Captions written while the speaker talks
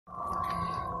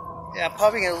Yeah, I'm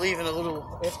probably gonna leave in a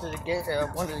little after the game,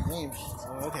 one of the games.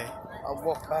 Oh, okay. I'll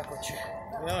walk back with you.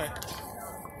 Yeah, all right.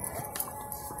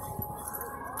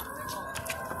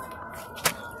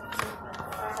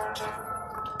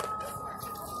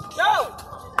 Go!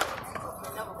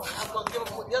 I'm gonna give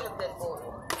him the other dead boy.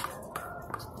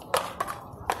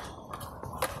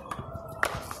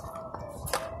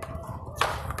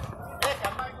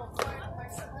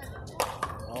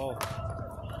 Oh.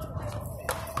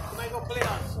 I might go play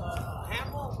on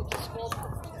handball with the small.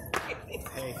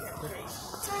 Hey.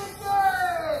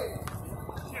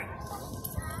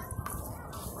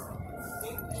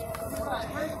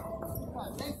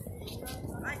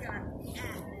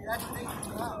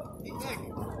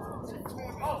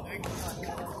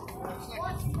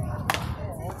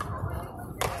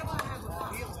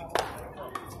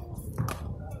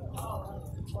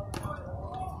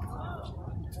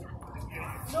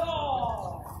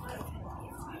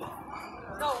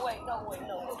 No way.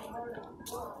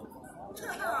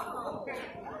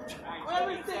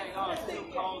 Everything.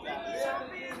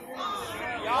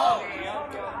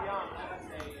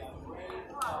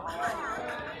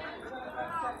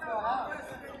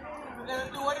 We're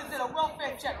gonna do what is it? A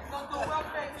welfare check. We're gonna do a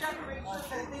welfare check. Make sure that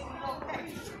everything is okay.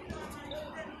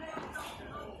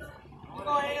 We're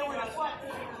going in with a what?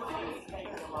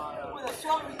 With a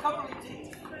short recovery team.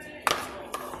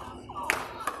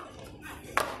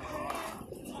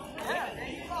 Yeah, there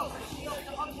you go.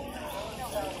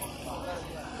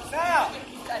 Now,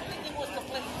 I think he wants to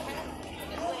play.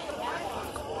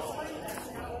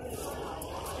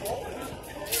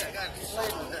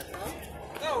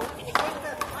 No, you put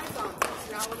that light on.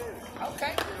 See how it is.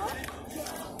 Okay.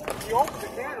 You opened the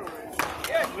can already.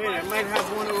 Yeah. Wait, I might have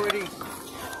one already.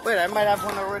 Wait, I might have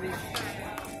one already.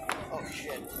 Oh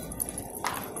shit.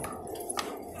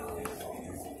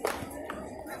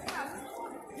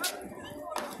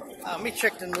 Let me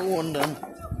check the new one then.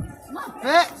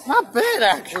 Not bad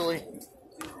actually.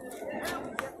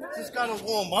 Just gotta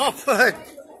warm up.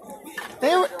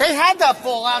 They had that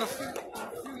ball out of.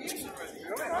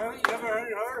 Never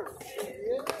heard of it.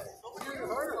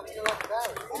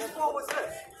 What ball was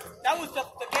this? That was the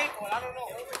game one. I don't know.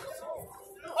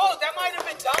 Oh, that might have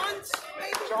been Don's.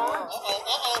 John?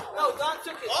 No, Don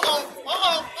took it.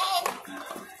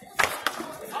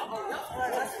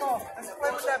 Alright, let's go. Let's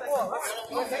play with that ball.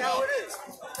 Let's see how it is.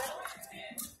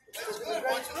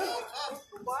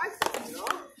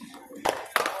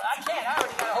 I can't. I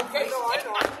already got a whole case. No, I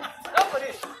know. No, but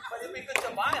it'd be good to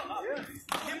buy them. Huh? Yeah.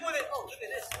 You put it. Oh, look at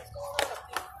this. What's going on up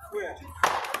there? Where? Up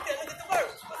there, look at the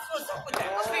birds. What's up with that?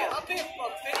 Up here,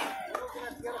 Finny.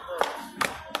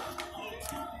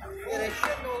 Yeah, they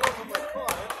shitting all over my car.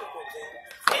 That's what they did.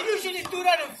 They usually do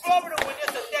that in Florida when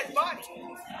there's a dead body.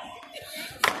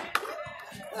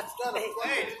 That's not a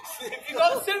Hey, if you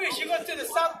go serious, you go to the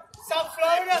South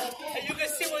Florida, and you can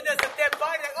see when there's a dead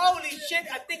body. Like, holy shit!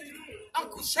 I think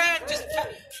Uncle Sam just.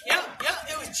 Yeah,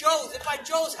 it was Joe's. It's by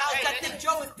Joe's house. I think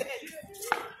Joe is dead.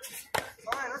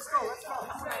 Alright, let's go.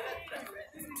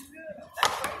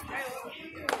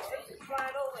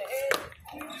 Flying overhead.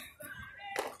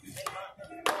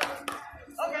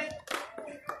 Okay.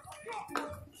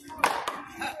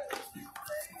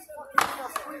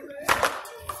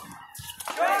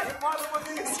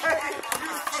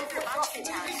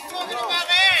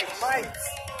 Mites.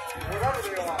 Whatever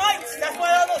they are. Mites! That's why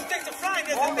all those things are flying.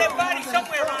 There's a dead body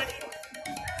somewhere around here.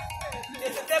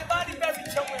 There's a dead body buried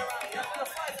somewhere around here. That's what the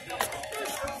flies are doing.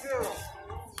 2-0.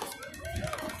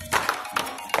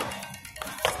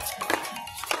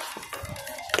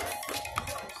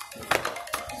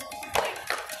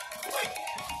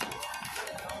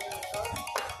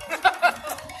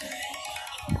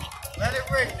 Let it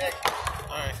ring, Nick.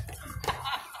 All right.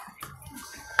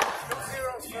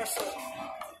 2-0 first.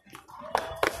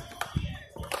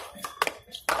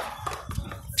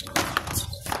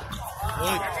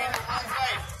 Look.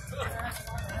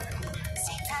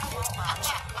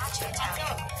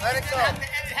 Let it go. Have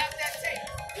that tape.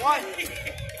 One.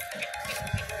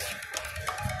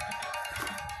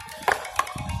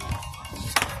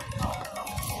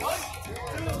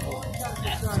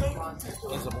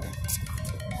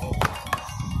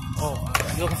 Oh,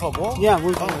 you looking for a ball? Yeah,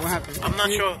 what happened? I'm not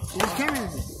sure. You just came in.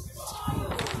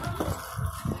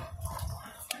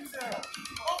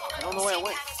 I don't know where it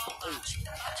went.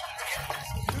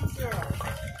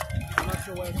 I'm not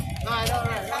sure where. No, I know,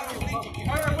 right.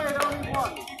 Wait, only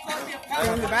one.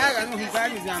 In the bag, I know whose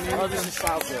bag is down there. Oh, this is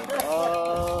Southfield.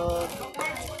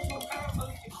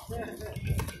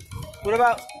 What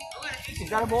about? You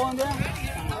got a ball in there?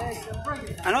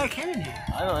 I know it came in here.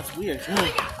 I know, that's weird.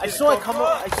 I saw it come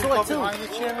up. I saw it too. Behind the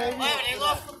chair, maybe? Wow, they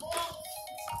lost the ball.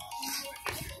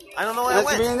 I don't know where I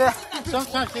Nice to be went. in there.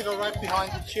 Sometimes they go right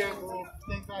behind the chair, little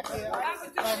thing back there.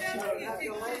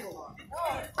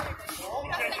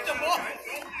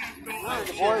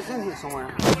 The boy is in here somewhere.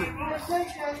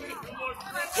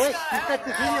 Wait, he's got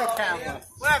the video camera.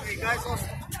 Whatever, you guys. No,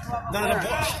 the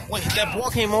ball. Wait, that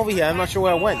ball came over here. I'm not sure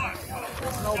where it went.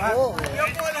 No ball. Your boy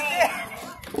is there.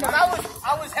 Cause I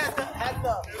was had the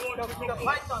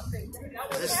python thing.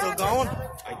 Is it still going?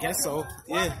 I guess so.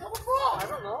 Yeah. I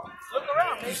don't know. Look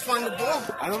around. Just find the ball.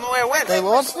 I don't know where it went. They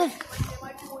lost it? Here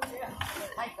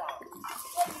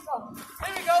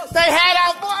we go. They had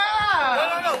our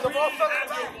ball. No. The ball fell in the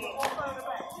back.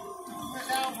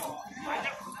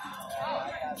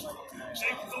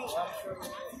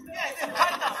 Yeah, it's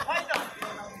python.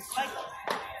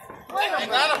 Wait a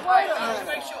minute.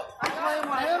 Make sure. I'm playing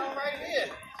with him. Right here.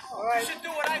 All right. You should do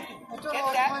what I do. I thought Get I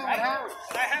was that, playing right? with Harry.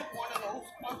 And I have one of those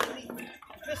underneath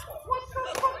this one.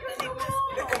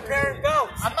 They're comparing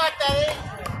belts. I'm not that age.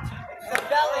 The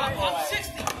belly. I'm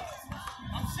 60.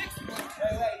 I'm 60. Wait, and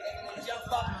then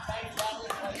jump up and bang belly.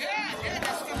 Yeah,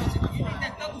 that's good. You need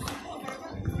that double support.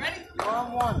 Ready? You're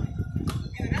on one.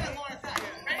 Get another one at a time.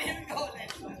 Ready? Here we go then.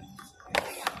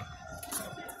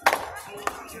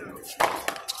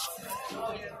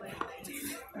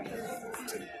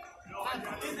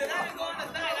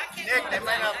 Nick, they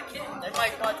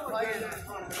might not play it.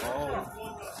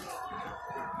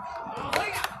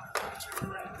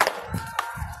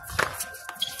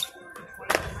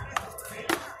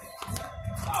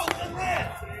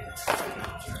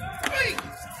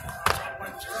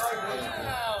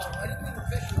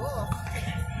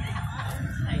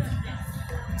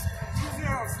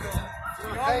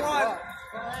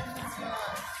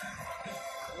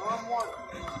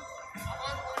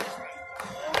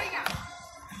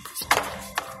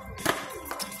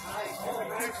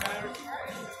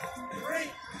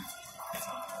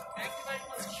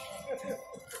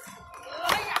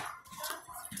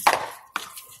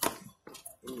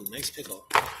 Ooh, nice pickle.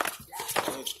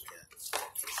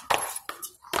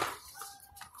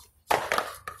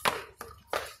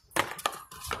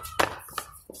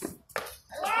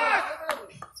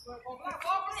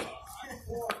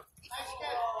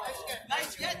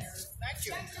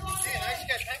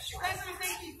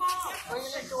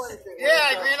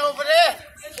 Yeah, green over there.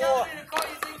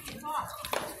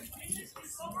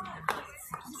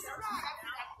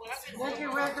 Where's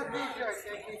your record t-shirt,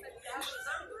 Dickie?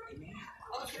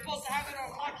 I was supposed to have it on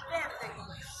March 3rd.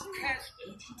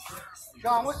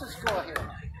 John, what's the score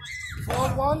here?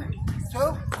 4-1,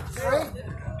 2, 3,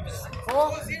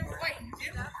 4. Wait,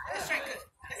 that's right, 'cause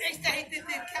the ace that he didn't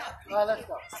count. All right, let's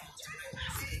go.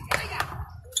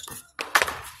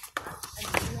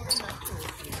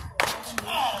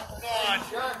 I'm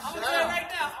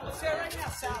gonna say it right now,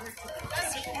 Sal.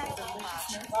 That's it. You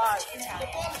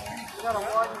gotta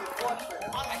widen your portrait.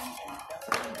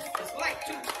 It's like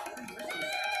two.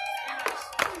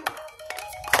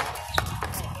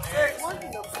 Hey, what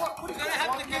in the fuck? What You're is gonna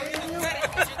have to give me the credit.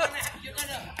 You're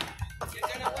gonna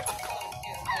what you call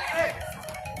it?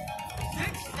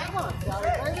 6, 7, Come on, Sally,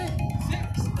 baby. 6.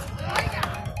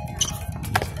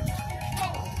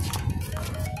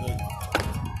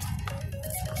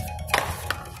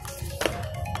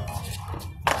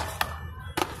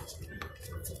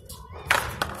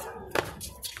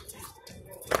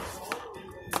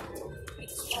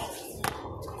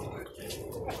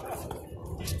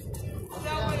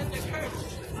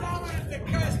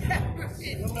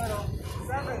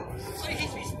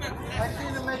 I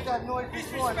seen him make that noise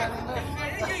before, then he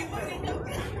left.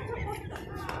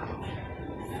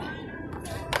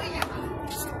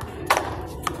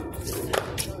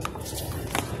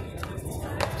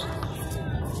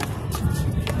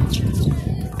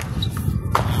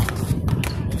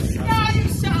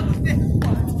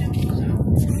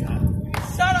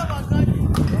 Son of a gun.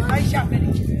 Nice shot,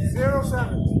 Benny.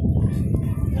 0-7.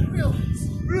 Real.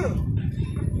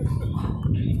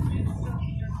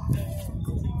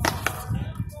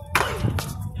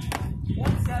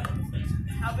 1-7.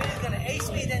 How Benny's gonna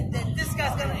ace me, then this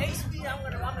guy's gonna ace me, I'm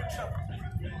in trouble.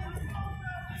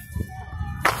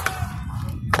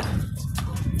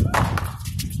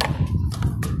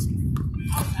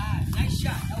 Nice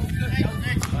shot. That was good.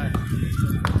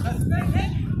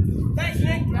 Thanks,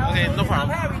 Nick. Okay, no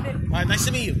problem. I'm Harry, Nick. All right, nice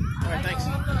to meet you. All right, thanks.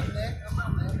 Nick,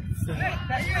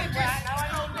 that's good, Brad. Now I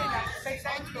know Nick. I can say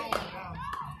thanks to him.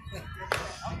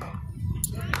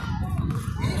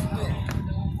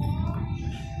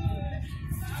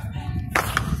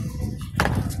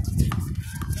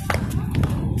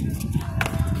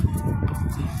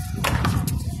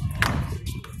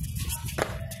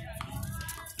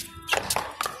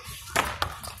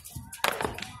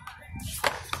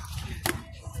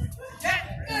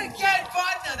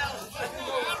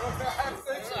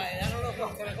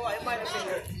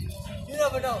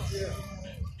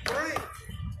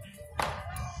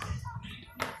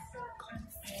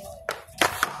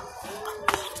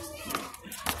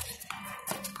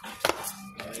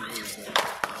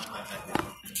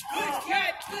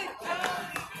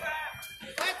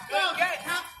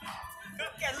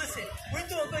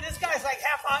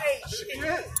 our age.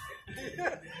 Shit.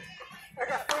 I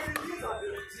got 30 years on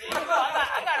this. I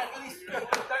got at least 40,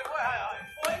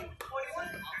 41?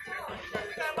 I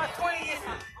got about 20 years.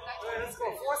 Alright, let's go.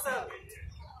 4-7.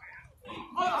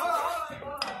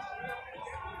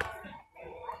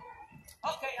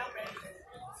 Okay, I'm ready.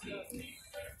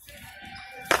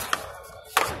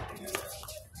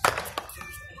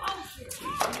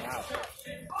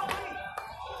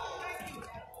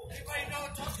 Anybody know a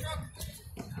tow truck?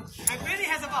 I really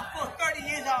has about 30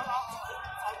 years on the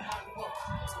book.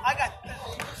 I got,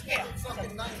 yeah.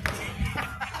 Fucking 19.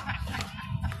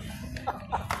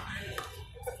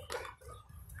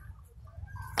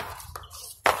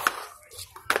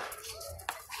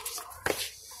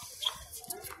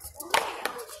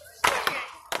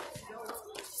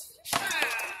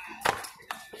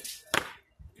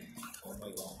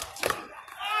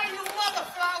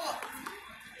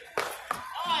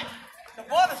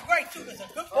 Too. It's a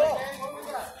good ball.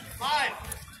 5.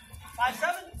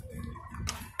 5-7.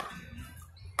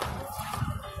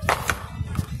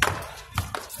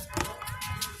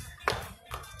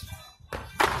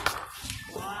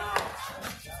 Wow.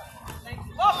 Thank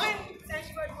you. Open. Thank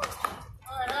you very much.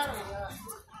 All right, Adam.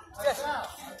 Yes.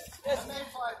 Yes. Made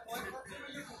 5 points.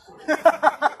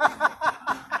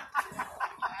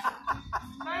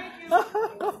 Thank you.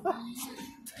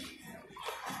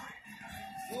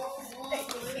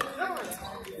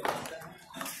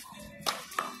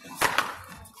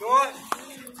 George.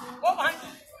 Go behind.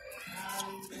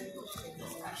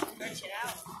 Stretch it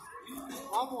out.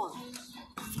 1-1.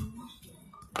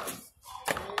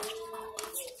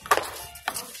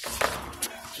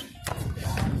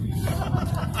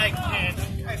 I can't.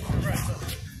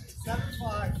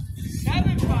 7-5.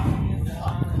 7-5.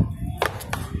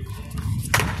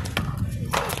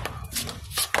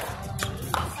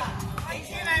 Why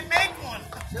can't I make one?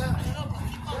 Yeah.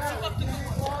 Keep up the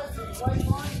White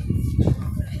one.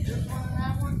 This one and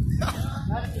that one.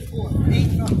 That's the 4.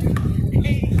 8.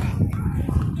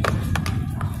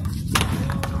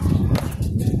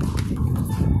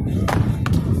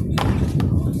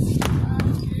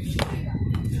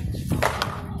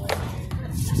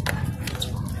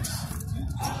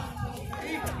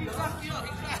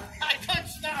 I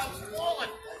touched that. I was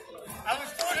falling. I was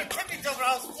doing a tippy toe, but I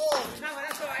was falling. No,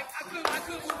 that's all right. I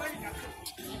couldn't move anything.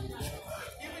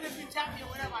 Even if you tap me or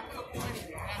whatever, I couldn't do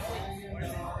anything.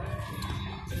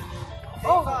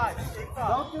 Oh,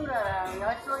 don't do that, Allie. I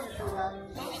saw you do that.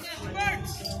 Don't you get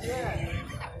birds? Yeah.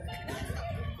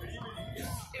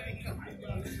 Here we go.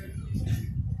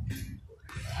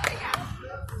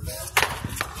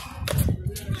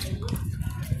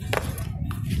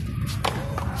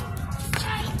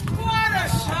 What a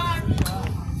shot!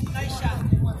 Nice shot.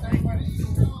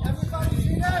 Everybody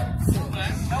see that?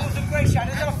 That was a great shot.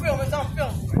 It's on film. It's on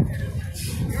film.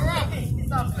 You're up.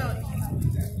 It's on film.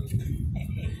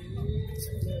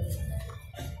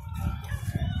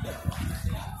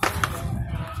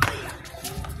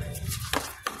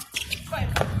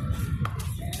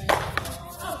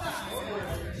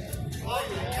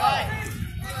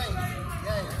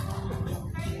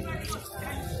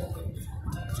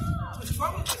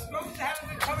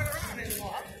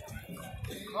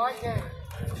 Hard game.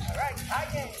 All right, high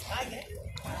game, high game.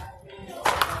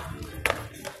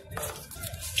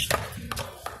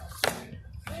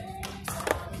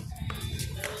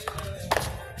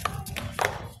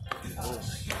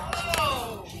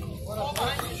 Oh! What a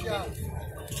fucking shot.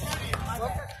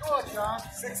 What's the score, John?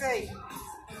 6-8.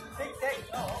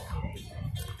 6-8. Oh, okay.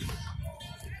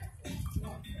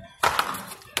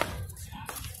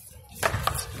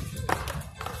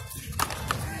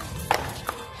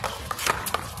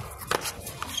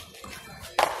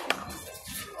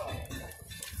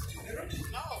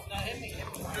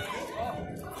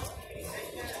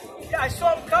 Yeah, I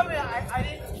saw him coming. I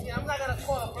didn't. I'm not gonna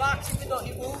call a block even though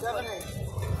he moved.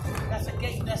 7-8. That's a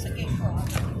game. That's a game call.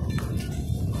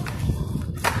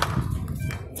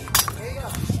 There you go.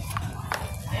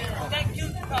 Thank you.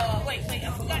 Wait. I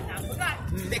forgot.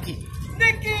 Nicky.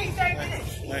 Nicky, thank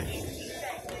you. Right.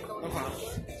 No problem.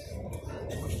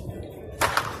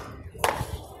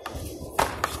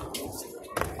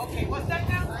 Okay, what's that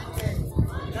now?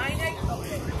 9-8.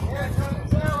 Okay. Here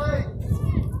comes Allie.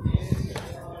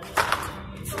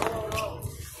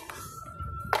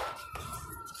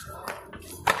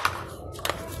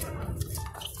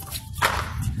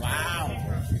 Wow.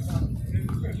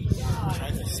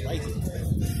 Trying to spike it.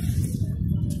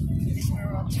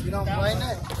 You don't play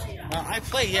Nick? I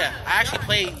play, yeah. I actually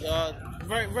play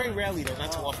very, very rarely though,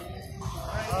 not too often.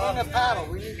 On the paddle.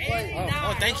 We need to play.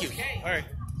 Oh, thank you. Okay. All right.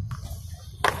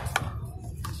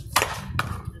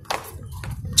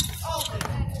 Oh,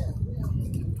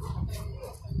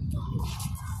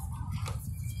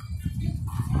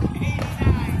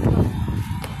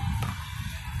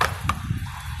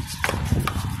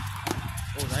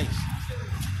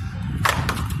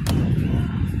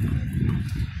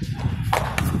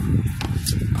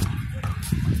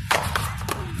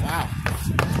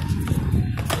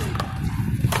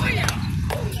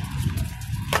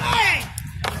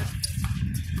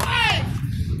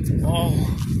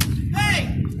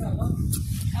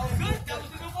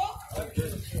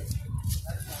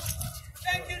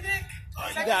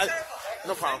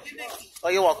 problem. Oh,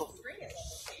 you're welcome.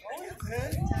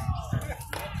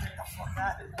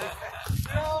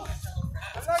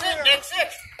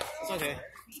 It's okay.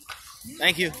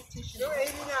 Thank you. You're 89.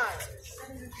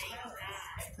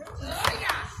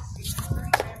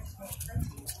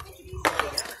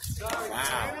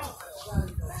 Wow.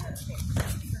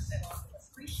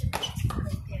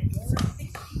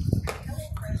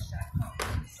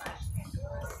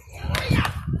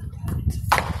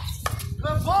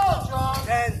 Good ball, John.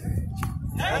 10.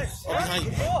 Oh, behind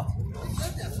you.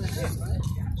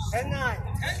 10-9. 10-9.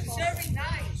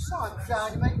 Come on, John,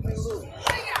 you're making me lose.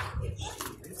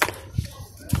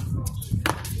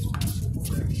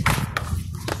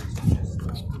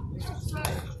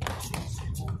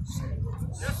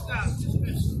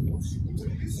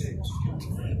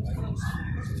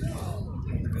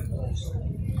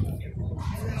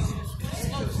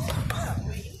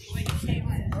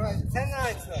 All right,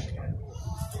 10-9, sir.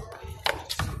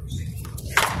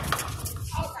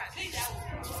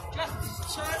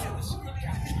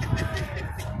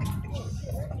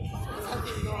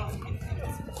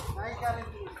 Now you got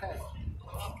into his head.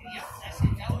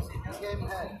 You gave him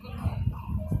head.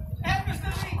 Hey, Mr.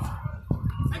 Lee.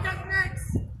 I got next.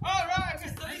 All right,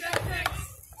 Mr. Lee, got next.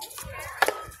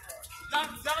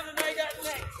 Jonathan, I got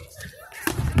next.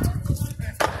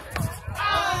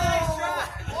 Oh, nice try.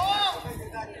 Oh.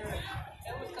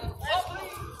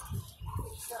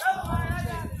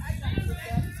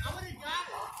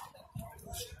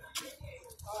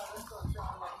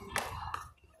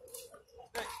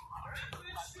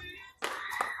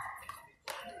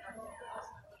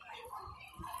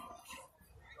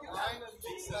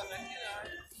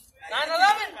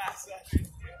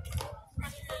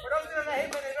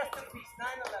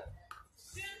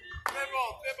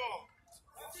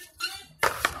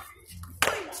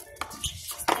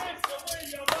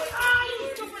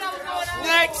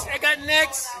 Next, I got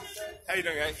next. How you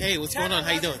doing, guys? Hey, what's going on?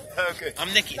 How you doing? Okay.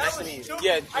 I'm Nicky. Nice to meet you.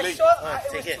 Yeah, I Lee. saw it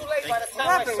take was care. too late by the Thank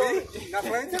time I saw it. Not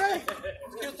playing today?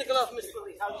 You take it off, Mr.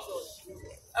 Lee. How you doing?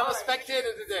 I'm a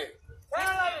spectator today.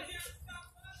 10-11.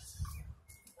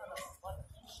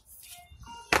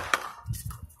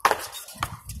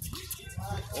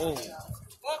 Oh.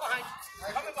 Ball behind.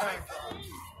 Coming behind.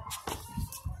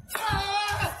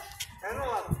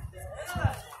 10-11.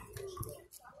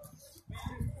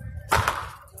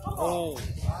 Oh.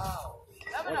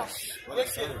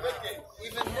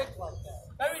 Even Nick like that.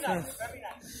 Very nice. Very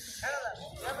nice. 10-11.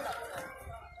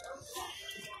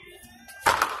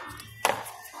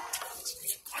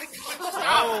 11-11.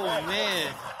 Oh,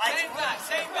 man. Same back.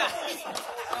 Same back.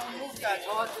 It's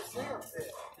hard to see him there.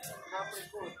 Not pretty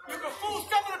cool. You can fool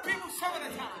some of the people some of the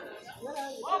time.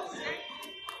 Okay.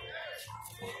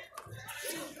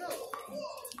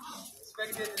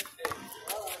 Spectator today.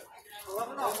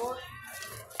 11 over.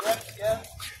 Yeah.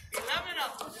 11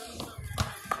 up.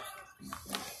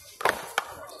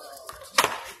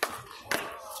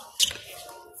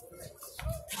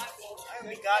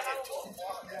 We got it.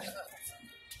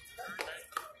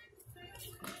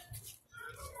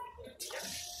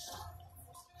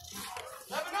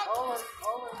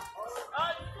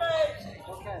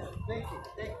 Okay, thank you.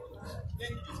 Thank you.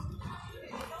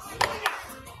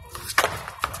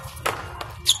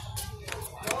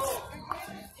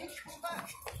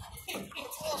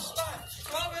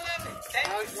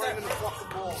 Now he's running the fucking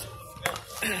ball.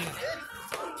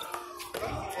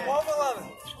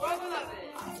 12-11.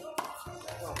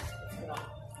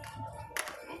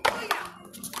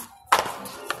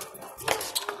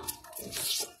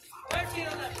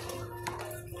 13-11.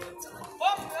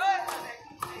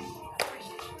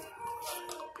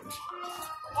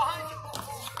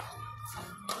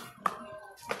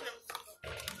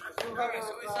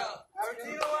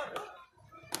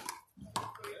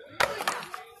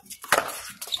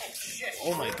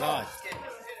 Oh, my God.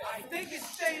 I think it's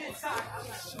staying inside.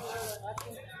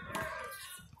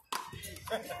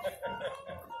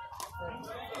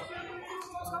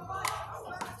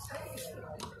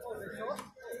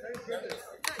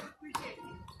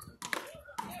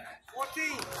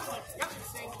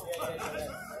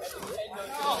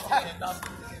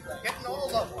 Getting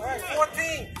older. All right,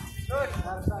 14. Good.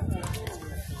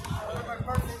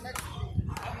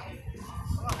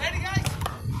 Ready, guys?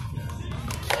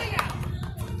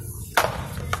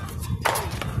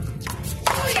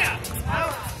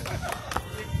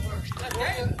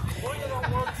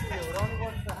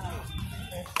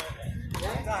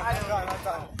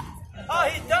 Oh,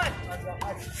 he's done.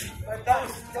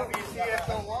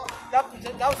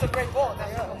 That was a great ball.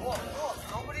 That's a ball.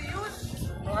 Nobody used it.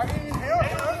 I didn't even hear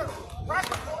it.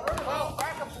 Racquetball company.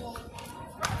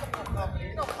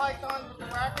 You know Python with the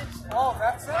rackets? Oh,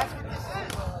 that's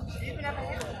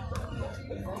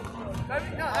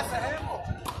that's a handball.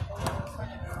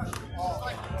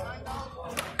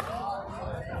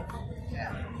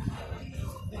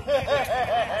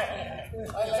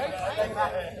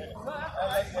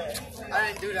 I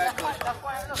didn't do that.